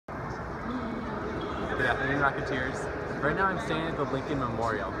Good afternoon, Rocketeers. Right now I'm standing at the Lincoln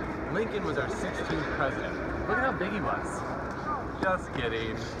Memorial. Lincoln was our 16th president. Look at how big he was. Just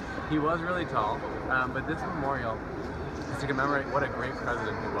kidding. He was really tall, but this memorial is to commemorate what a great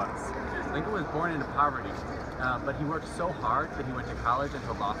president he was. Lincoln was born into poverty, but he worked so hard that he went to college and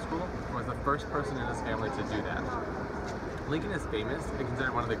to law school and was the first person in his family to do that. Lincoln is famous and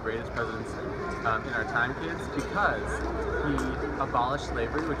considered one of the greatest presidents in our time, kids, because he abolished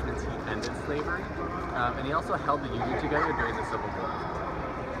slavery, which means he ended slavery, and he also held the Union together during the Civil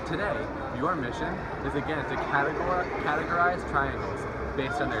War. Today, your mission is again to categorize triangles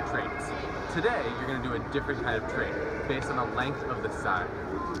based on their traits. Today, you're going to do a different kind of trait based on the length of the side.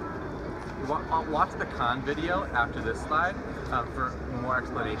 Watch the con video after this slide for more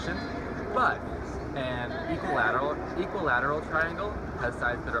explanation, but an equilateral triangle has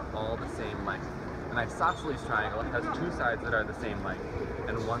sides that are all the same length. An isosceles triangle has two sides that are the same length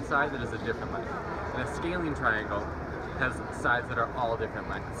and one side that is a different length. And a scalene triangle has sides that are all different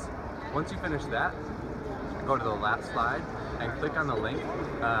lengths. Once you finish that, go to the last slide and click on the link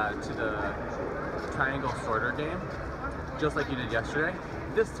to the triangle sorter game, just like you did yesterday.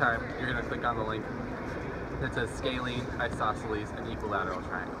 This time, you're going to click on the link that says scalene, isosceles, and equilateral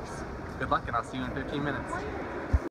triangles. Good luck, and I'll see you in 15 minutes.